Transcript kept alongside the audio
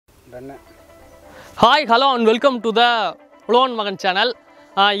Hi, hello and welcome to the Uzhavan Magan channel.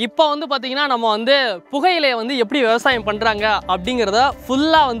 இப்போ வந்து பாத்தீங்கன்னா நம்ம வந்து புகையிலையை வந்து எப்படி விவசாயம் பண்றாங்க அப்படிங்கறத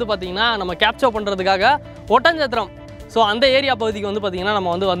ஃபுல்லா வந்து பாத்தீங்கன்னா நம்ம கேப்சர் பண்றதுக்காக ஒட்டஞ்சத்திரம் சோ அந்த ஏரியா பகுதிக்கு வந்து பாத்தீங்கன்னா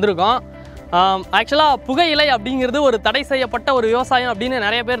நம்ம வந்து வந்திருக்கோம். ஆக்சுவலா புகையிலை அப்படிங்கிறது ஒரு தடை செய்யப்பட்ட ஒரு விவசாயம் அப்படின்னு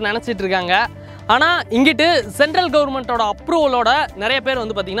நிறைய பேர் நினைச்சிட்டு இருக்காங்க. ஆனா இங்கிட்டு சென்ட்ரல் கவர்மெண்டோட அப்ரூவலோட நிறைய பேர்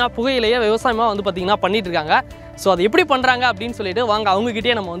வந்து பாத்தீங்கன்னா புகையிலையை விவசாயமா வந்து பாத்தீங்கன்னா பண்ணிட்டு இருக்காங்க. சோ அது எப்படி பண்றாங்க அப்படின்னு சொல்லிட்டு வாங்க அவங்க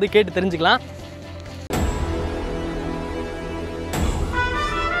கிட்டயே நம்ம வந்து கேட்டு தெரிஞ்சுக்கலாம்.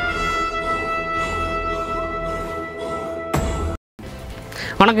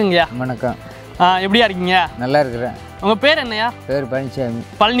 வணக்கங்கய்யா. வணக்கம். எப்படியா இருக்கீங்க? நல்லா இருக்கிறேன். உங்க பேர் என்னையா? பேர் பழனிசாமி.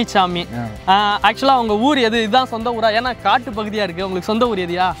 பழனிசாமி. ஆக்சுவலா உங்க ஊர் எது? இதுதான் சொந்த ஊரா? ஏன்னா காட்டு பகுதியா இருக்கு. உங்களுக்கு சொந்த ஊர்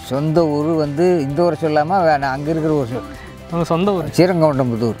எதுயா? சொந்த ஊர் வந்து இந்த ஊர் சொல்லாம அங்க இருக்கிற ஊர். உங்க சொந்த ஊர்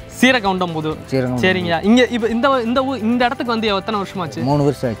சீரகவுண்டம்புதூர். சீரகவுண்டம்புதூர். சரிங்கய்யா. இங்க இந்த இடத்துக்கு வந்து எத்தனை வருஷம் ஆச்சு? 3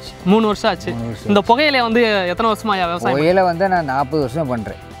 வருஷம் ஆச்சு. 3 வருஷம் ஆச்சு. இந்த புகையிலை வந்து எத்தனை வருஷமா விவசாயம்? புகையிலை வந்து நான் 40 வருஷம்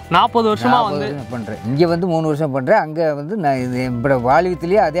பண்றேன். 40 வருஷமா வந்து பண்றேன். இங்க வந்து 3 வருஷம் பண்றேன். அங்க வந்து நான் இப்ப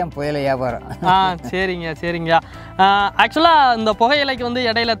வாலியத்திலேயே அதே புகையிலை வியாபாரம். சரிங்க. ஆக்சுவலா இந்த புகையிலைக்கு வந்து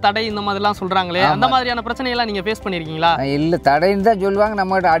இடையில தடை இந்த மாதிரிலாம் சொல்றாங்களே, அந்த மாதிரியான பிரச்சனையெல்லாம் நீங்க ஃபேஸ் பண்ணிருக்கீங்களா? இல்ல, தடைன்னு தான் சொல்லுவாங்க.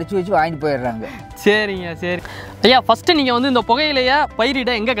 நம்ம கிட்ட அடிச்சு வச்சு வாங்கிட்டு போயிடுறாங்க. சரிங்க. ஐயா, ஃபர்ஸ்ட் நீங்க வந்து இந்த புகையிலைய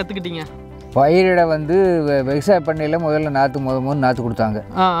பயிரிட எங்க கத்துக்கிட்டீங்க? பயிரிட வந்து விவசாய பண்ணையில முதல்ல நாற்று கொடுத்தாங்க.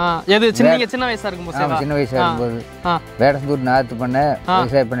 எது சின்ன வயசா இருக்கும்போது? சின்ன வயசா இருக்கும்போது வேடந்தூர் நாற்று பண்ண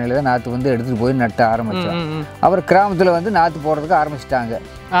விவசாய பண்ணையில தான் நாற்று வந்து எடுத்துட்டு போய் நட்ட ஆரம்பிச்சோம். அப்புறம் கிராமத்துல வந்து நாற்று போடுறதுக்கு ஆரம்பிச்சிட்டாங்க.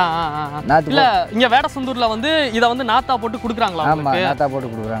 இல்ல, இங்க வேடசந்தூர்ல வந்து இத வந்து நாத்தா போட்டு குடுக்குறாங்களா? ஆமா, நாத்தா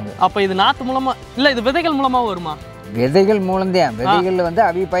போட்டு குடுக்குறாங்க. அப்ப இது நாத்து மூலமா இல்ல, இது விதைகள் மூலமா வருமா? விதைகள் மூலம்தான். விதைகள் வந்து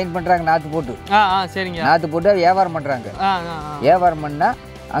அவைய பயன் பண்றாங்க. நாற்று போட்டு சரிங்க. நாற்று போட்டு வியாபாரம் பண்றாங்க. வியாபாரம் பண்ணா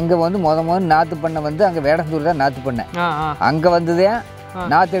அங்க வந்து முதல் நாற்று பண்ண வந்து அங்க வேடந்தூர் தான் நாற்று பண்ண. அங்க வந்துதான்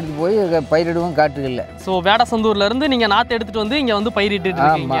நாற்று எடுத்து போய் பயிரிடுவோம் காட்டுகள்ல. ஸோ வேடசந்தூர்ல இருந்து நீங்க நாற்று எடுத்துட்டு வந்து இங்க வந்து பயிரிட்டு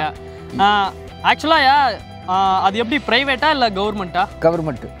இருக்கீங்க. ஆக்சுவலா அது எப்படி பிரைவேட்டா இல்ல கவர்மெண்டா?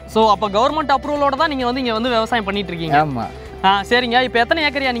 கவர்மெண்ட். ஸோ அப்ப கவர்மெண்ட் அப்ரூவலோட தான் நீங்க வந்து இங்க வந்து விவசாயம் பண்ணிட்டு இருக்கீங்க. ஆமா. சரிங்க. இப்போ எத்தனை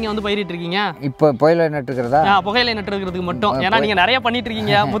ஏக்கரியா நீங்க வந்து பயிரிட்டு இருக்கீங்க? இப்போ புகையிலை நட்டுக்கிறதா? புகையிலை நட்டுக்கிறதுக்கு மட்டும். ஏன்னா நீங்க நிறைய பண்ணிட்டு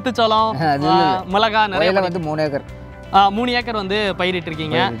இருக்கீங்க. முத்துச்சோளம், மிளகா நிறைய வந்து 3 ஏக்கர். 3 ஏக்கர் வந்து பயிரிட்டு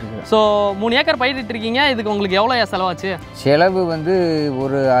இருக்கீங்க. ஸோ 3 ஏக்கர் பயிரிட்டு இருக்கீங்க. இதுக்கு உங்களுக்கு எவ்வளோ செலவாச்சு? செலவு வந்து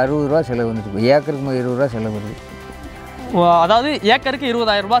ஒரு 60 ரூபா செலவு வந்துருக்கு. ஏக்கருக்கு 20 ரூபா செலவு வருது. அதாவது ஏக்கருக்கு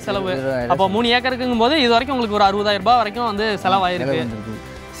 20,000 ரூபாய் செலவு. அப்போ 3 ஏக்கருக்குங்கும் போது இது வரைக்கும் உங்களுக்கு ஒரு 60,000 ரூபாய் வரைக்கும் வந்து செலவாயிருக்கு.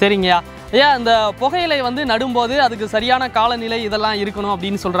 சரிங்கய்யா. ஏன் இந்த புகையிலை வந்து நடும்போது அதுக்கு சரியான காலநிலை இதெல்லாம் இருக்கணும்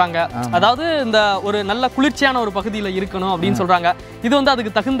அப்படின்னு சொல்றாங்க. அதாவது இந்த ஒரு நல்ல குளிர்ச்சியான ஒரு பகுதியில் இருக்கணும் அப்படின்னு சொல்றாங்க. இது வந்து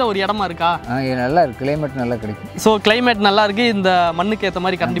அதுக்கு தகுந்த ஒரு இடமா இருக்கா? நல்லா இருக்கு. கிளைமேட் நல்லா கிடைக்கும். ஸோ கிளைமேட் நல்லா இருக்கு. இந்த மண்ணுக்கு ஏற்ற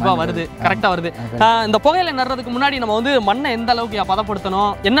மாதிரி கண்டிப்பா வருது, கரெக்டா வருது. இந்த புகையிலை நடுறதுக்கு முன்னாடி நம்ம வந்து மண்ணை எந்த அளவுக்கு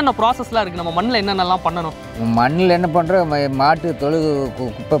பதப்படுத்தணும், என்னென்ன ப்ராசஸ்லாம் இருக்கு, நம்ம மண்ணில் என்னென்னலாம் பண்ணணும்? மண்ணில் என்ன பண்றோம்? மாட்டு தொழு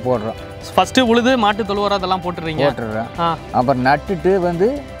குப்பை போடுறோம். ஃபர்ஸ்ட் உழுது மாட்டு தொழு உரம் அதெல்லாம் போட்டுறீங்க. அப்புறம் நட்டுட்டு வந்து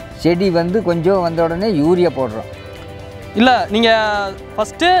செடி வந்து கொஞ்சம் வந்த உடனே யூரியா போடுறோம். இல்லை, நீங்கள்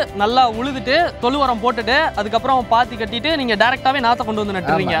ஃபஸ்ட்டு நல்லா உழுதுட்டு தொழு உரம் போட்டுட்டு அதுக்கப்புறம் பாத்தி கட்டிட்டு நீங்கள் டேரெக்டாகவே நாற்றை கொண்டு வந்து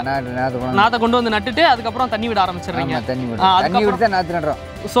நட்டுறீங்க. நாற்றை கொண்டு வந்து நட்டுட்டு அதுக்கப்புறம் தண்ணி விட ஆரம்பிச்சிடுறீங்க. தண்ணி விட்டு தான் நாற்று நடுறோம்.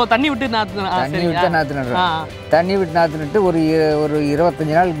 ஸோ தண்ணி விட்டு நாற்று நடுறோம். தண்ணி விட்டு நாற்று நட்டு ஒரு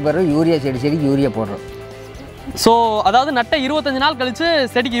 25 நாளுக்கு பிறகு யூரியா செடிக்கு யூரியா போடுறோம். ஸோ அதாவது நட்ட 25 நாள் கழிச்சு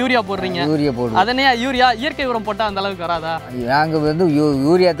செடிக்கு யூரியா போடுறீங்க. யூரியா போடுறோம். அதனே யூரியா இயற்கை உரம் போட்டால் அந்த அளவுக்கு வராதா? நாங்கள் வந்து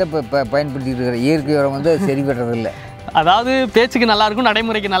யூரியா தான் பயன்படுத்திட்டு இருக்கிறோம். இயற்கை உரம் வந்து சரி பண்றது இல்லை. அதாவது பேச்சுக்கு நல்லா இருக்கும்,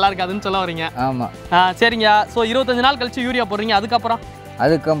 நடைமுறைக்கு நல்லா இருக்காதுன்னு சொல்ல வரீங்க. ஆமாம். சரிங்க. ஸோ 25 நாள் கழிச்சு யூரியா போடுறீங்க.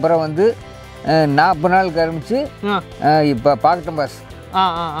 அதுக்கப்புறம் வந்து 40 நாள் கழிச்சு இப்போ பாக்கெட் பாஸ்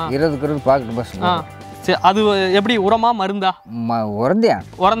 20 பாக்கெட் பாஸ். சரி, அது எப்படி உரமா மருந்தா?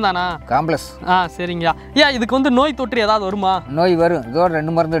 உரம் தானா? காம்ப்ளெக்ஸ். சரிங்கய்யா. ஏன் இதுக்கு வந்து நோய் தொற்று ஏதாவது வருமா? நோய் வரும். இதோட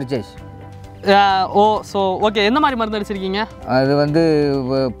 2 மருந்து அடிச்சாச்சு. So okay. எந்த மாதிரி மருந்து அடிச்சிருக்கீங்க? அது வந்து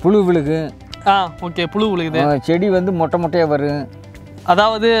புழு விழுகு. ஓகே, புழு விழுகுது. செடி வந்து மொட்டையாக வரும்.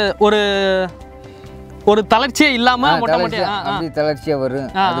 அதாவது ஒரு தளர்ச்சியே இல்லாம அப்படி தளர்ச்சியா வரும்.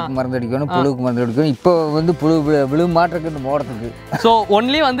 அதுக்கு மருந்து அடிக்கணும், புழுவுக்கு மருந்து அடிக்கணும். இப்போ வந்து புழு விழு மாட்டுறதுக்கு இந்த மோடத்துக்கு. ஸோ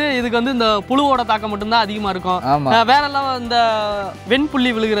ஒன்லி வந்து இதுக்கு வந்து இந்த புழுவோட தாக்கம் மட்டும்தான் அதிகமா இருக்கும். வேற எல்லாம் இந்த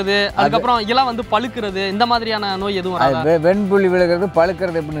வெண்புள்ளி விழுகிறது, அதுக்கப்புறம் இலை வந்து பழுக்கிறது, இந்த மாதிரியான நோய் எதுவும் வராது. வெண்புள்ளி விழுகிறது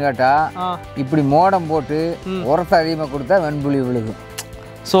பழுக்கிறது எப்படின்னு கேட்டா, இப்படி மோடம் போட்டு உரத்தை அதிகமாக கொடுத்தா வெண்புள்ளி விழுகும்.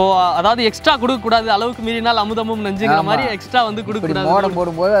 ஸோ அதாவது எக்ஸ்ட்ரா கொடுக்கக்கூடாது. அளவுக்கு மீறினால் அமுதமும் நெஞ்சுங்கிற மாதிரி எக்ஸ்ட்ரா வந்து கொடுக்கக்கூடாது. மோடம்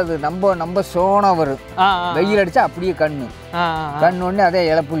போடும்போது அது நம்ம சோனா வரும். வெயில் அடிச்சா அப்படியே கண்ணு ஒன்று அதே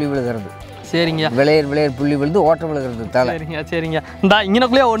இலப்புள்ளி விழுகிறது. சரிங்க. விளையர் புள்ளி விழுந்து ஓட்ட விழுகிறது தலை. சரிங்க. இந்த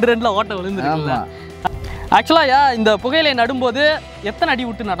இங்கனக்குள்ளேயே 1-2 ஓட்ட விழுந்துருக்குல்ல. ஆக்சுவலாக இந்த புகையிலை நடும்போது எத்தனை அடி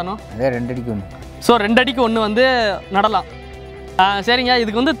விட்டு நடணும்? அதே 2 அடிக்கு 1. ஸோ 2 அடிக்கு 1 வந்து நடலாம். சரிங்க.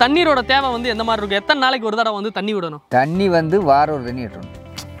 இதுக்கு வந்து தண்ணீரோட தேவை வந்து எந்த மாதிரி இருக்கும்? எத்தனை நாளைக்கு ஒரு தடவை வந்து தண்ணி விடணும்? தண்ணி வந்து வாரம் ஒரு தண்ணி விட்டணும்.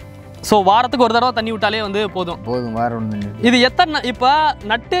 ஸோ வாரத்துக்கு ஒரு தடவை தண்ணி விட்டாலே வந்து போதும். வாரம் ஒரு தண்ணி. இது எத்தனை இப்போ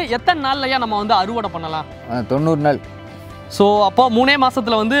நட்டு எத்தனை நாள்லையா நம்ம வந்து அறுவடை பண்ணலாம்? 90 நாள். ஸோ அப்போ 3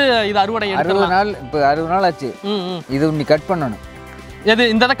 மாசத்துல வந்து இது அறுவடை 60 நாள். இப்போ 60 நாள் ஆச்சு. இது நீ கட் பண்ணணும். எது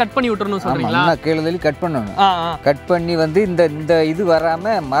இந்த இதை கட் பண்ணி விட்டுறணும் சொல்றீங்களா? கீழே தள்ளி கட் பண்ணணும். கட் பண்ணி வந்து இந்த இது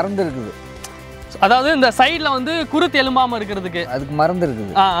வராம மருந்து இருக்குது. அதாவது இந்த சைடுல வந்து குருத்து எலும்பாம இருக்கிறதுக்கு அதுக்கு மருந்து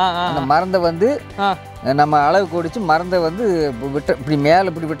இருக்குது. அந்த மருந்தை வந்து நம்ம அளவு குடிச்சு மருந்தை வந்து விட்ட இப்படி மேலே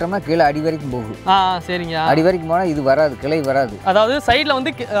இப்படி விட்டோம்னா கீழே அடி வரைக்கும் போகும். சரிங்க. அடி வரைக்கும் போனால் இது வராது, கிளை வராது. அதாவது சைடில்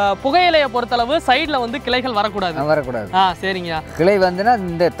வந்து புகையிலையை பொறுத்தளவு சைடில் வந்து கிளைகள் வரக்கூடாது. வரக்கூடாது. சரிங்க. கிளை வந்துன்னா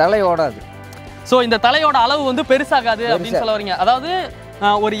இந்த தலை ஓடாது. ஸோ இந்த தலையோட அளவு வந்து பெருசாகாது அப்படின்னு சொல்ல வரீங்க. அதாவது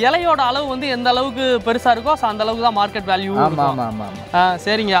ஒரு இலையோட அளவு வந்து எந்த அளவுக்கு பெருசா இருக்கோ அந்த அளவுக்கு தான் மார்க்கெட் வேல்யூ.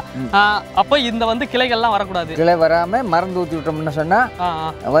 சரிங்க. அப்போ இந்த வந்து கிளைகள்லாம் வரக்கூடாது. கிளை வராம மருந்து ஊற்றி விட்டோம்னு சொன்னா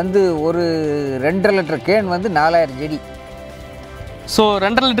வந்து ஒரு 2.5 லிட்டர் கேன் வந்து 4000 செடி. ஸோ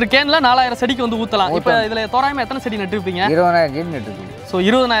 2.5 லிட்டர் கேன்ல 4000 செடிக்கு வந்து ஊற்றலாம். இப்போ இதுல தோராயமா எத்தனை செடி நட்டுருப்பீங்க? 20000 செடி நட்டுருக்கீங்க. ஸோ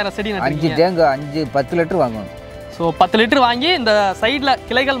 20000 செடி நட்டு 5 தேங்காய் 10 லிட்டர் வாங்கணும். ஸோ 10 லிட்டர் வாங்கி இந்த சைடில்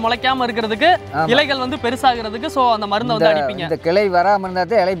கிளைகள் முளைக்காம இருக்கிறதுக்கு, இலைகள் வந்து பெருசாகிறதுக்கு ஸோ அந்த மருந்தை வந்து அடிப்பீங்க. இந்த கிளை வராமல் இருந்தால்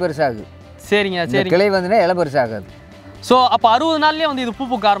தான் இலை பெருசாகுது. சரிங்க. சரி. கிளை வந்துன்னா இலை பெருசாகாது. ஸோ அப்போ 60 நாள்லயே வந்து இது பூ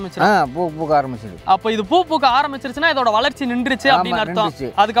பூக்க ஆரம்பிச்சிடும். பூக்க ஆரம்பிச்சிடும். அப்போ இது பூ பூக்க ஆரம்பிச்சிருச்சுன்னா இதோட வளர்ச்சி நின்றுச்சு அப்படின்னு அர்த்தம்.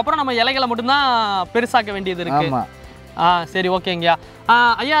 அதுக்கப்புறம் நம்ம இலைகளை மட்டும்தான் பெருசாக்க வேண்டியது இருக்கு. சரி, ஓகேங்கய்யா.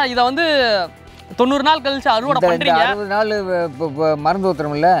 ஐயா, இதை வந்து 90 நாள் கழிச்சு அறுவடை பண்றீங்க. 60 நாள் மருந்து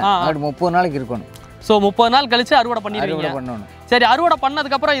ஊத்துறோம்ல, 30 நாளைக்கு இருக்கணும். ஸோ 30 நாள் கழிச்சு அறுவடை பண்ணிடுவீங்க. சரி, அறுவடை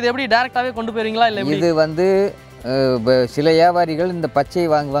பண்ணதுக்கப்புறம் இது எப்படி டைரெக்டாகவே கொண்டு போயிருவீங்களா இல்லை? இது வந்து சில வியாபாரிகள் இந்த பச்சையை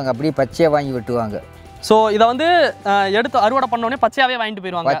வாங்குவாங்க, அப்படியே பச்சையாக வாங்கி வெட்டுவாங்க. ஸோ இதை வந்து எடுத்து அறுவடை பண்ணோடனே பச்சையாகவே வாங்கிட்டு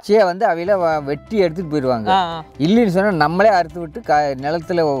போயிடுவாங்க. பச்சையை வந்து அவையில வெட்டி எடுத்துகிட்டு போயிடுவாங்க. இல்லைன்னு சொன்னால் நம்மளே அறுத்து விட்டு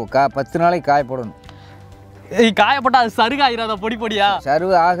நிலத்தில் 10 நாளைக்கு காய போடணும். காயப்பட்டா அது சருகாயிராத பொடி பொடியா?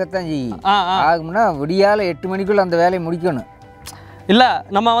 சருகு ஆகத்தான் செய்யும். ஆகும்னா விடியால 8 மணிக்குள்ள அந்த வேலையை முடிக்கணும். இல்லை,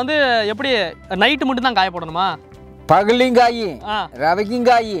 நம்ம வந்து எப்படி நைட்டு மட்டும் தான் காய போடணுமா? பகலையும் காயும் ரவைக்கும்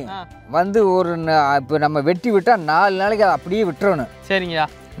காயும் வந்து ஒரு இப்போ நம்ம வெட்டி விட்டால் 4 நாளைக்கு அப்படியே விட்டுறணும். சரிங்கய்யா.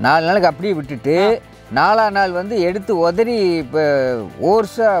 4 நாளைக்கு அப்படியே விட்டுட்டு 4ஆம் நாள் வந்து எடுத்து உதறி இப்போ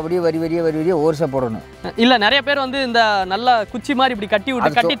ஓர்ஸா அப்படியே வரி ஓர்ஸா போடணும். இல்லை, நிறைய பேர் வந்து இந்த நல்ல குச்சி மாதிரி இப்படி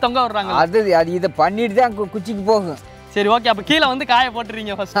கட்டி தொங்க விடுறாங்க. அது இதை பண்ணிட்டு தான் குச்சிக்கு போகும். சரி, ஓகே. அப்போ கீழே வந்து காய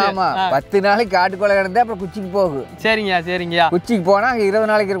போட்டுறீங்க ஃபர்ஸ்ட். ஆமாம், 10 நாளைக்கு காட்டுக்குள்ள கிடந்தா அப்புறம் குச்சிக்கு போகும். சரிங்கய்யா. குச்சிக்கு போனால் அங்கே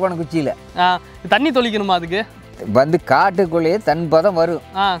 20 நாளைக்கு இருக்கணும். குச்சியில் தண்ணி தொளிக்கணுமா? அதுக்கு வந்து காட்டுக்குள்ளேயே தன் பதம் வரும்.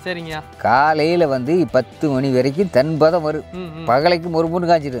 சரிங்க. காலையில் வந்து 10 மணி வரைக்கும் தன் பதம் வரும். பகலைக்கு மொறுமுன்னு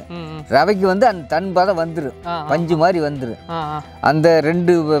காய்ச்சிடும். ரவைக்கு வந்து அந்த தன் பதம் வந்துடும், பஞ்சு மாதிரி வந்துடும். அந்த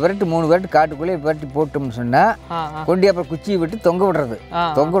 2 விரட்டு 3 விரட்டு காட்டுக்குள்ளேயே விரட்டி போட்டோம்னு சொன்னால் கொண்டு அப்புறம் குச்சியை விட்டு தொங்க விடுறது.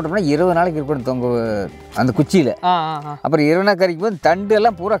 தொங்க விட்டோம்னா 20 நாளைக்கு இருக்கணும் தொங்க அந்த குச்சியில். அப்புறம் 20 நாள் கறிக்கும் போது தண்டு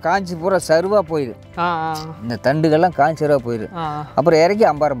எல்லாம் பூரா காய்ச்சி பூரா சருவாக போயிடும். இந்த தண்டுகள்லாம் காய்ச்சி சருவாக போயிடும். அப்புறம் இறக்கி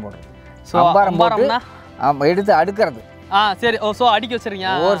அம்பாரம் போடுறோம். அம்பாரம் போட்டு எடுத்து அடுக்கிறது. சரி. ஸோ அடுக்கி வச்சுருங்க.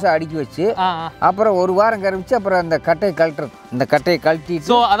 ஓர்ஸை அடுக்கி வச்சு அப்புறம் 1 வாரம் கறிச்சு அப்புறம் அந்த கட்டையை கழட்டுறது. இந்த கட்டையை கழட்டி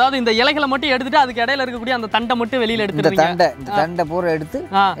ஸோ அதாவது இந்த இலைகளை மட்டும் எடுத்துட்டு அதுக்கு இடையில இருக்கக்கூடிய அந்த தண்டை மட்டும் வெளியில் எடுத்துருங்க. இந்த தண்டை பூரா எடுத்து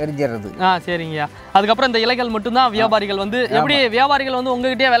எரிஞ்சிடுறது. சரிங்க. அதுக்கப்புறம் இந்த இலைகள் மட்டும் தான் வியாபாரிகள் வந்து எப்படி வியாபாரிகள் வந்து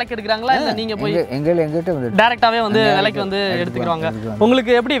உங்ககிட்டயே விலைக்கு எடுக்கிறாங்களா இல்லை நீங்கள் போய் எங்கிட்ட வந்து டேரெக்டாகவே வந்து விலைக்கு வந்து எடுத்துக்கிறாங்க?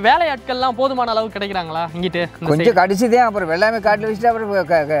 உங்களுக்கு எப்படி வேலையாட்கள்லாம் போதுமான அளவு கிடைக்கிறாங்களா? இங்கிட்டு கொஞ்சம் கடிச்சுதான் அப்புறம் வெள்ளாமை காட்டில் வச்சுட்டு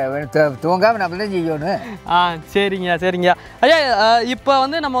அப்புறம் தூங்காமல் நம்ம தான் செய்யணும். சரிங்க. ஐயா, இப்போ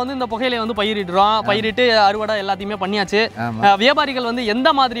வந்து நம்ம வந்து இந்த புகையிலை வந்து பயிரிட்டு அறுவடை எல்லாத்தையுமே பண்ணியாச்சு. வியாபாரிகள் வந்து எந்த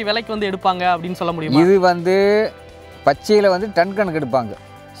மாதிரி விலைக்கு வந்து எடுப்பாங்க அப்படின்னு சொல்ல முடியுமா? இது வந்து பச்சையில வந்து டன் கணக்கு எடுப்பாங்க.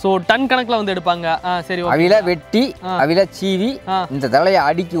 ஸோ டன் கணக்கில் வந்து எடுப்பாங்க. சரி, அவில வெட்டி அவில சீவி இந்த தலையை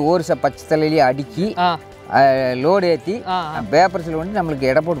அடுக்கி பச்சை தலையிலேயே அடுக்கி லோடு ஏற்றி பேப்பர்ஸில் வந்து நம்மளுக்கு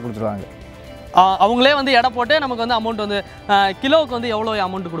எடை போட்டு கொடுத்துருவாங்க. அவங்களே வந்து எடை போட்டு நமக்கு வந்து அமௌண்ட் வந்து கிலோவுக்கு வந்து எவ்வளோ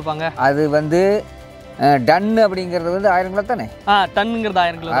அமௌண்ட் கொடுப்பாங்க? அது வந்து டன்னு அப்படிங்கிறது வந்து 1000 கிலோ தானே? டன்னுங்கிறது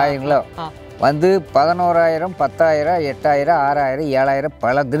 1000 கிலோ வந்து 11000 10000 8000 6000 7000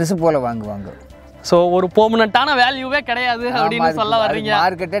 பல தினசு போல வாங்குவாங்க. ஸோ ஒரு பெர்மனண்டான வேல்யூவே கிடையாது அப்படின்னு சொல்ல வர்றீங்க.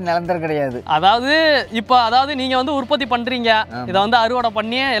 மார்க்கெட்டே நிலந்தரம் கிடையாது. அதாவது நீங்கள் வந்து உற்பத்தி பண்ணுறீங்க, இதை வந்து அறுவடை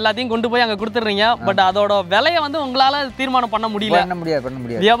பண்ணி எல்லாத்தையும் கொண்டு போய் அங்கே கொடுத்துட்றீங்க. பட் அதோட விலையை வந்து உங்களால் தீர்மானம் பண்ண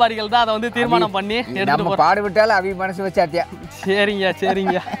முடியாது. வியாபாரிகள் தான் அதை வந்து தீர்மானம் பண்ணி நம்ம பாடுவிட்டாலும் அவி மனசு வச்சாத்தியா. சரிங்க.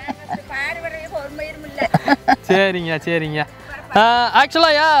 சரிங்க.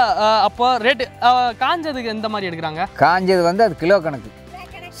 ஆக்சுவலாக அப்போ ரேட்டு காஞ்சதுக்கு எந்த மாதிரி எடுக்கிறாங்க? காஞ்சது வந்து அது கிலோ கணக்கு.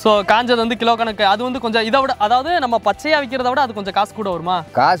 ஸோ காஞ்சது வந்து கிலோ கணக்கு. அது வந்து கொஞ்சம் இதை விட, அதாவது நம்ம பச்சையாக விற்கிறத விட அது கொஞ்சம் காசு கூட வருமா?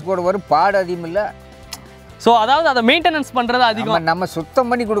 காசு கூட வரும், பாடு அதிகம் இல்லை. ஸோ அதாவது அதை மெயின்டெனன்ஸ் பண்ணுறது அதிகம். நம்ம சுத்தம்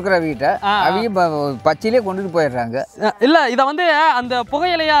பண்ணி கொடுக்குற வீட்டை அவங்க பச்சையிலே கொண்டுட்டு போயிடுறாங்க. இல்லை, இதை வந்து அந்த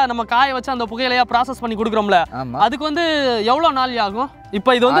புகையிலையா நம்ம காய வச்சு அந்த புகையிலையா ப்ராசஸ் பண்ணி கொடுக்குறோம்ல, அதுக்கு வந்து எவ்வளோ நாள் ஆகும்?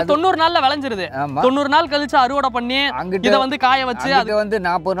 இப்போ இது வந்து 90 நாளில் விளைஞ்சிருது. 90 நாள் கழிச்சு அறுவடை பண்ணி இதை வந்து காய வச்சு அது வந்து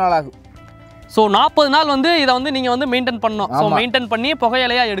 40 நாள் ஆகும். ஸோ 40 நாள் வந்து இதை வந்து நீங்கள் வந்து மெயின்டைன் பண்ணணும். ஸோ மெயின்டைன் பண்ணி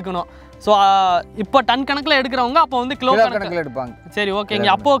புகையிலையா எடுக்கணும். ஸோ இப்போ டன் கணக்கில் எடுக்கிறவங்க அப்போ வந்து கிலோ கணக்கில் எடுப்பாங்க. சரி, ஓகேங்க.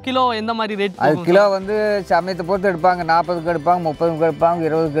 அப்போ கிலோ எந்த மாதிரி ரேட்? அது கிலோ வந்து சமயத்தை பொறுத்து எடுப்பாங்க. 40க்கு எடுப்பாங்க, 30க்கு எடுப்பாங்க,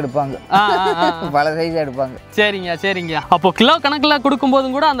 20க்கு எடுப்பாங்க, பல சைஸ் எடுப்பாங்க. சரிங்க சரிங்க. அப்போ கிலோ கணக்கில்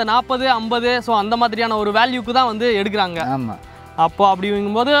கொடுக்கும்போதும் கூட அந்த 40, 50 ஸோ அந்த மாதிரியான ஒரு வேல்யூக்கு தான் வந்து எடுக்கிறாங்க. ஆமாம். அப்போ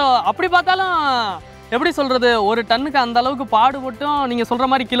அப்படிங்கும்போது அப்படி பார்த்தாலும் எப்படி சொல்கிறது, ஒரு டன்னுக்கு அந்த அளவுக்கு பாடுபட்டும் நீங்கள் சொல்கிற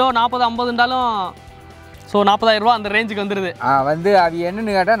மாதிரி கிலோ 40, 50ண்டாலும் ஸோ 40,000 ரூபா அந்த ரேஞ்சுக்கு வந்துடுது. வந்து அது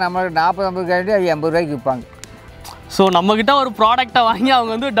என்னன்னு கேட்டால் நம்ம 40, 50 கேட்டு அது 80 ரூபாய்க்கு விற்பாங்க. ஸோ நம்மக்கிட்ட ஒரு ப்ராடக்டை வாங்கி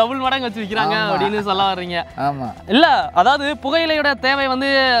அவங்க வந்து டபுள் மடங்கு வச்சு விற்கிறாங்க அப்படின்னு சொல்ல வர்றீங்க. ஆமாம். இல்லை, அதாவது புகையிலையோட தேவை வந்து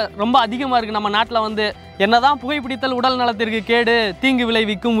ரொம்ப அதிகமாக இருக்குது நம்ம நாட்டில். வந்து என்னதான் புகைப்பிடித்தல் உடல் நலத்திற்கு கேடு, தீங்கு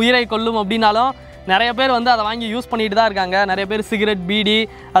விளைவிக்கும், உயிரை கொல்லும் அப்படின்னாலும் நிறைய பேர் வந்து அதை வாங்கி யூஸ் பண்ணிட்டு தான் இருக்காங்க. நிறைய பேர் சிகரெட், பீடி,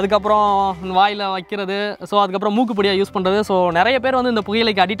 அதுக்கப்புறம் வாயில் வைக்கிறது, ஸோ அதுக்கப்புறம் மூக்குப்பொடியாக யூஸ் பண்ணுறது. ஸோ நிறைய பேர் வந்து இந்த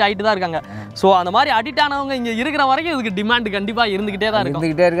புகையிலைக்கு அடிக்ட் ஆகிட்டு தான் இருக்காங்க. ஸோ அந்த மாதிரி அடிக்ட் ஆனவங்க இங்கே இருக்கிற வரைக்கும் இதுக்கு டிமாண்ட் கண்டிப்பாக இருந்துக்கிட்டே தான்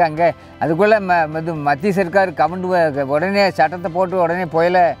இருந்துக்கிட்டே இருக்காங்க. அதுக்குள்ளே மத்திய சர்க்கார் கமெண்ட் உடனே சட்டத்தை போட்டு உடனே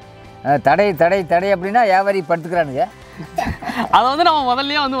புயலை தடை தடை தடை அப்படின்னா வியாபாரி படுத்துக்கிறானுங்க. அதை வந்து நம்ம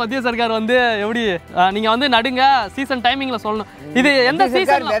முதல்லயே வந்து மத்திய சர்க்கார் வந்து எப்படி நீங்கள் வந்து நடுங்க, சீசன் டைமிங்கில் சொல்லணும். இது எந்த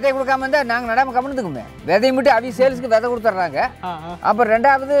சீசன் விதை கொடுக்காம இருந்தால் நாங்கள் நடாமல் கவனித்துக்குமே. விதையை மட்டும் அவங்க சேல்ஸுக்கு விதை கொடுத்துட்றாங்க. அப்புறம்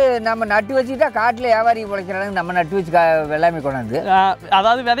ரெண்டாவது நம்ம நட்டு வச்சுக்கிட்டா காட்டில் வியாபாரி உழைக்கிறாங்க. நம்ம நட்டு வச்சு எல்லாமே கொண்டாந்து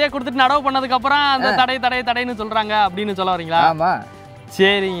அதாவது விதையை கொடுத்துட்டு நடவு பண்ணதுக்கப்புறம் அந்த தடை தடை தடைன்னு சொல்கிறாங்க அப்படின்னு சொல்ல வரீங்களா? ஆமாம்.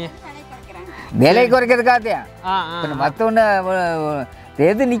 சரிங்க. விலை குறைக்கிறதுக்காக மற்றொன்று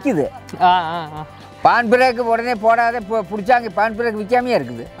எது நிற்குது. பான் பிரேக்கு உடனே போடாத பிடிச்சாங்க. பான் பிரேக் விற்காமையே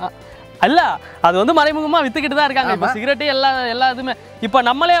இருக்குது. அல்ல, அது வந்து மறைமுகமாக விற்றுக்கிட்டு தான் இருக்காங்க. இப்போ சிகரெட்டு எல்லா இதுவுமே. இப்போ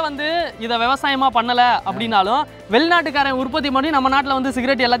நம்மளே வந்து இதை விவசாயமாக பண்ணலை அப்படின்னாலும் வெளிநாட்டுக்காரன் உற்பத்தி பண்ணி நம்ம நாட்டில் வந்து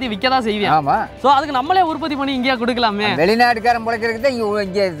சிகரெட் எல்லாத்தையும் விற்க தான் செய்வேன். ஆமாம். ஸோ அதுக்கு நம்மளே உற்பத்தி பண்ணி இங்கேயே கொடுக்கலாமே. வெளிநாட்டுக்காரன் பிழைக்கிறதுக்கு தான்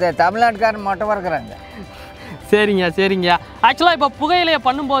இங்கே தமிழ்நாட்டுக்காரன் மட்டும் இருக்கிறாங்க. சரிங்க சரிங்க. ஆக்சுவலாக இப்போ புகையிலையை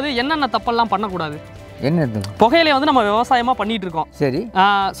பண்ணும்போது என்னென்ன தப்பெல்லாம் பண்ணக்கூடாது? என்ன புகையிலையை வந்து நம்ம விவசாயமாக பண்ணிட்டு இருக்கோம். சரி.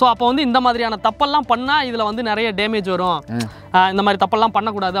 ஸோ அப்போ வந்து இந்த மாதிரியான தப்பெல்லாம் பண்ணால் இதில் வந்து நிறைய டேமேஜ் வரும், இந்த மாதிரி தப்பெல்லாம்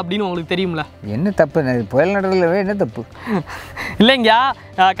பண்ணக்கூடாது அப்படின்னு உங்களுக்கு தெரியும்ல? என்ன தப்பு? புயல் நடுவில் என்ன தப்பு இல்லைங்க.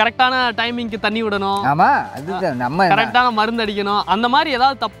 கரெக்டான டைமிங்க்கு தண்ணி விடணும். ஆமாம், அதுதான். நம்ம கரெக்டான மருந்து அடிக்கணும். அந்த மாதிரி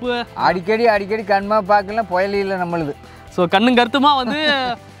ஏதாவது தப்பு அடிக்கடி கண்மா பார்க்கலாம். புயல் இல்லை நம்மளுது. ஸோ கண்ணும் கருத்துமா வந்து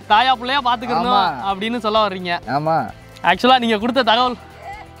தாயா பிள்ளையா பார்த்துக்கணும் அப்படின்னு சொல்ல வர்றீங்க. ஆமாம். ஆக்சுவலாக நீங்கள் கொடுத்த தகவல்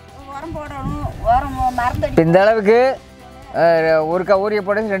இந்த அளவுக்கு ஒருக்கா ஊரிய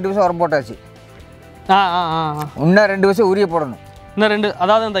போட்டாச்சு, 2 வருஷம் உரம் போட்டாச்சு. இன்னும் 2 வருஷம் ஊரிய போடணும். இன்னும் 2,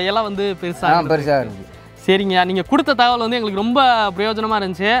 அதாவது அந்த இலை வந்து பெருசாக இருக்குது. சரிங்க. நீங்கள் கொடுத்த தகவல் வந்து எங்களுக்கு ரொம்ப பிரயோஜனமாக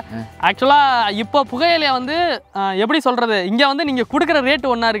இருந்துச்சு. ஆக்சுவலாக இப்போ புகையிலையை வந்து எப்படி சொல்கிறது, இங்கே வந்து நீங்கள் கொடுக்குற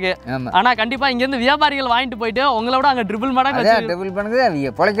ரேட்டு ஒன்றா இருக்குது. ஆனால் கண்டிப்பாக இங்கேருந்து வியாபாரிகள் வாங்கிட்டு போயிட்டு உங்களோட அங்கே ட்ரிபிள் மடங்கு ட்ரிபிள் பண்ணுறது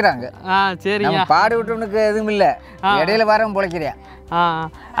அவங்க பிழைக்கிறாங்க. சரிங்க. பாடு விட்டவனுக்கு எதுவும் இல்லை, இடையில வரவன் பிழைக்கிறேன்.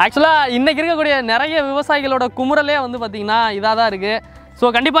 ஆக்சுவலாக இன்றைக்கி இருக்கக்கூடிய நிறைய விவசாயிகளோட குமுறலே வந்து பார்த்திங்கன்னா இதாக தான் இருக்குது.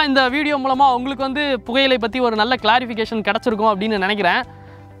 ஸோ கண்டிப்பாக இந்த வீடியோ மூலமாக உங்களுக்கு வந்து புகையிலை பற்றி ஒரு நல்ல கிளாரிஃபிகேஷன் கிடச்சிருக்கும் அப்படின்னு நினைக்கிறேன்.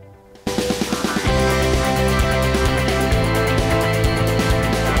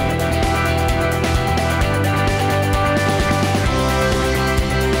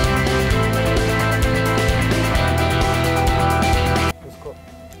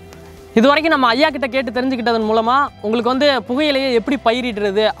 இது வரைக்கும் நம்ம ஐயா கிட்ட கேட்டு தெரிஞ்சுக்கிட்டதன் மூலமாக உங்களுக்கு வந்து புகையிலையை எப்படி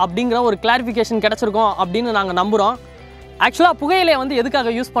பயிரிடுறது அப்படிங்கிற ஒரு கிளாரிஃபிகேஷன் கிடச்சிருக்கோம் அப்படின்னு நாங்கள் நம்புகிறோம். ஆக்சுவலாக புகையிலையை வந்து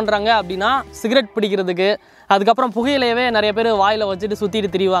எதுக்காக யூஸ் பண்ணுறாங்க அப்படின்னா சிகரெட் பிடிக்கிறதுக்கு, அதுக்கப்புறம் புகையிலையவே நிறைய பேர் வாயில் வச்சுட்டு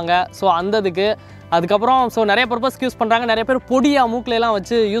சுற்றிட்டு திரிவாங்க. ஸோ அந்த இதுக்கு, அதுக்கப்புறம் ஸோ நிறைய பர்பஸ்க்கு யூஸ் பண்ணுறாங்க. நிறைய பேர் பொடியாக மூக்கிலெலாம்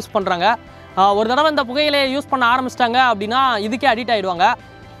வச்சு யூஸ் பண்ணுறாங்க. ஒரு தடவை இந்த புகையிலையை யூஸ் பண்ண ஆரம்பிச்சிட்டாங்க அப்படின்னா இதுக்கே அடிக்ட் ஆகிடுவாங்க.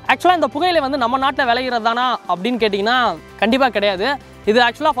 ஆக்சுவலாக இந்த புகையிலை வந்து நம்ம நாட்டில் விளையிறது தானா அப்படின்னு கேட்டிங்கன்னா கண்டிப்பாக கிடையாது. இது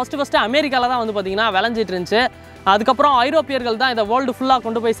ஆக்சுவலாக ஃபஸ்ட்டு அமெரிக்காவில் தான் வந்து பார்த்திங்கன்னா விளைஞ்சிட்டு இருந்துச்சு. அதுக்கப்புறம் ஐரோப்பியர்கள் தான் இதை வேர்ல்டு ஃபுல்லாக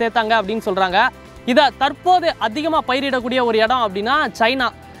கொண்டு போய் சேர்த்தாங்க அப்படின்னு சொல்கிறாங்க. இதை தற்போது அதிகமாக பயிரிடக்கூடிய ஒரு இடம் அப்படின்னா சைனா.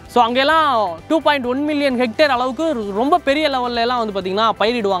 ஸோ அங்கெல்லாம் 2.1 மில்லியன் ஹெக்டேர் அளவுக்கு ரொம்ப பெரிய லெவல்லலாம் வந்து பார்த்திங்கன்னா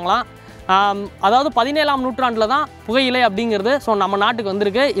பயிரிடுவாங்களாம். அதாவது 17ஆம் நூற்றாண்டில் தான் புகையிலை அப்படிங்கிறது ஸோ நம்ம நாட்டுக்கு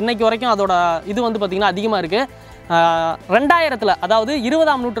வந்திருக்கு. இன்றைக்கு வரைக்கும் அதோட இது வந்து பார்த்திங்கன்னா அதிகமாக இருக்குது. 2000 அதாவது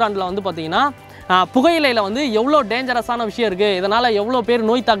 20ஆம் நூற்றாண்டில் வந்து பார்த்திங்கன்னா புகையிலையில் வந்து எவ்வளோ டேஞ்சரஸான விஷயம் இருக்குது, இதனால் எவ்வளோ பேர்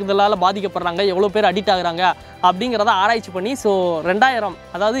நோய் தாக்குதலால் பாதிக்கப்படுறாங்க, எவ்வளோ பேர் அடிக்ட் ஆகுறாங்க அப்படிங்கிறத ஆராய்ச்சி பண்ணி ஸோ 2000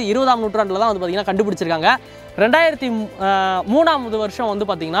 அதாவது 20ஆம் நூற்றாண்டில் தான் வந்து பார்த்திங்கன்னா கண்டுபிடிச்சிருக்காங்க. 2003 வருஷம் வந்து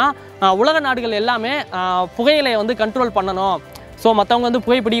பார்த்திங்கன்னா உலக நாடுகள் எல்லாமே புகையிலையை வந்து கண்ட்ரோல் பண்ணணும், ஸோ மற்றவங்க வந்து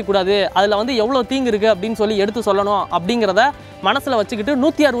புகைப்பிடிக்கக்கூடாது, அதில் வந்து எவ்வளோ தீங்கு இருக்குது அப்படின்னு சொல்லி எடுத்து சொல்லணும் அப்படிங்கிறத மனசில் வச்சுக்கிட்டு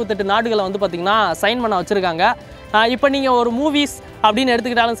 168 நாடுகளை வந்து பார்த்திங்கன்னா சைன் பண்ண வச்சுருக்காங்க. இப்போ நீங்கள் ஒரு மூவிஸ் அப்படின்னு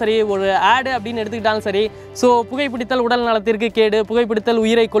எடுத்துக்கிட்டாலும் சரி, ஒரு ஆடு அப்படின்னு எடுத்துக்கிட்டாலும் சரி, ஸோ புகைப்பிடித்தல் உடல் நலத்திற்கு கேடு, புகைப்பிடித்தல்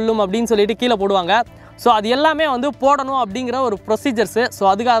உயிரை கொல்லும் அப்படின்னு சொல்லிட்டு கீழே போடுவாங்க. ஸோ அது எல்லாமே வந்து போடணும் அப்படிங்கிற ஒரு ப்ரொசீஜர்ஸு. ஸோ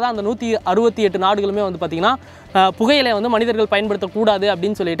அதுக்காக தான் அந்த 168 நாடுகளுமே வந்து பார்த்திங்கன்னா புகையிலை வந்து மனிதர்கள் பயன்படுத்தக்கூடாது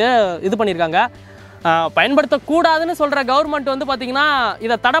அப்படின்னு சொல்லிட்டு இது பண்ணியிருக்காங்க. பயன்படுத்தக்கூடாதுன்னு சொல்கிற கவர்மெண்ட் வந்து பார்த்திங்கன்னா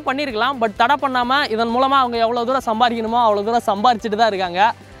இதை தடை பண்ணியிருக்கலாம். பட் தடை பண்ணாமல் இதன் மூலமாக அவங்க எவ்வளோ தூரம் சம்பாதிக்கணுமோ அவ்வளோ தூரம் சம்பாரிச்சுட்டு தான் இருக்காங்க.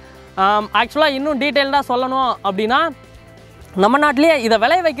 ஆக்சுவலாக இன்னும் டீட்டெயில்டாக சொல்லணும் அப்படின்னா நம்ம நாட்டிலே இதை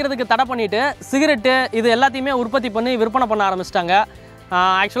விளைய வைக்கிறதுக்கு தடை பண்ணிவிட்டு சிகரெட்டு இது எல்லாத்தையுமே உற்பத்தி பண்ணி விற்பனை பண்ண ஆரம்பிச்சிட்டாங்க.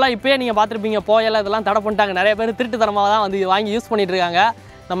 ஆக்சுவலாக இப்போயே நீங்கள் பார்த்துருப்பீங்க, போயலை இதெல்லாம் தடை பண்ணிட்டாங்க. நிறைய பேர் திருட்டுத்தனமாக தான் வந்து வாங்கி யூஸ் பண்ணிகிட்டு இருக்காங்க.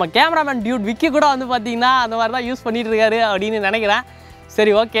 நம்ம கேமராமேன் டியூட் விக்கி கூட வந்து பார்த்திங்கன்னா அந்த மாதிரி தான் யூஸ் பண்ணிகிட்டு இருக்காரு அப்படின்னு நினைக்கிறேன்.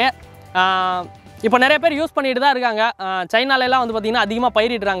 சரி, ஓகே. இப்போ நிறைய பேர் யூஸ் பண்ணிட்டு தான் இருக்காங்க. சைனாலெலாம் வந்து பார்த்திங்கன்னா அதிகமாக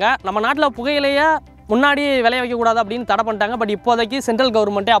பயிரிடுறாங்க. நம்ம நாட்டில் புகையிலையே முன்னாடி விளைய வைக்கக்கூடாது அப்படின்னு தடை பண்ணிட்டாங்க. பட் இப்போதைக்கு சென்ட்ரல்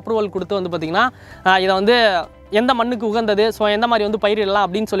கவர்மெண்ட்டே அப்ரூவல் கொடுத்து வந்து பார்த்திங்கன்னா இதை வந்து எந்த மண்ணுக்கு உகந்தது, ஸோ எந்த மாதிரி வந்து பயிரிடலாம்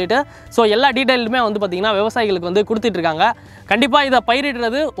அப்படின்னு சொல்லிட்டு ஸோ எல்லா டீட்டெயிலுமே வந்து பார்த்திங்கன்னா விவசாயிகளுக்கு வந்து கொடுத்துட்ருக்காங்க. கண்டிப்பாக இதை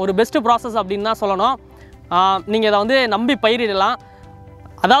பயிரிடுறது ஒரு பெஸ்ட்டு ப்ராசஸ் அப்படின்னு தான் சொல்லணும். நீங்கள் இதை வந்து நம்பி பயிரிடலாம்.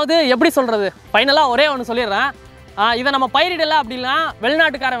 அதாவது எப்படி சொல்கிறது, ஃபைனலாக ஒரே ஒன்று சொல்லிடுறேன். இதை நம்ம பயிரிடலை அப்படின்னா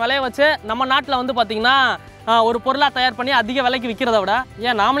வெளிநாட்டுக்காரன் விளைய வச்சு நம்ம நாட்டில் வந்து பார்த்திங்கன்னா ஒரு பொருளாக தயார் பண்ணி அதிக விலைக்கு விற்கிறத விட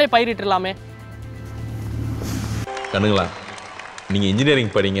ஏன் நாமளே பயிரிட்டுலாமே. கண்ணுங்களா, நீங்கள்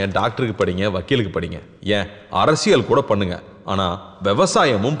இன்ஜினியரிங் படிங்க, டாக்டருக்கு படிங்க, வக்கீலுக்கு படிங்க, ஏன் அரசியல் கூட பண்ணுங்க, ஆனால்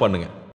விவசாயமும் பண்ணுங்க.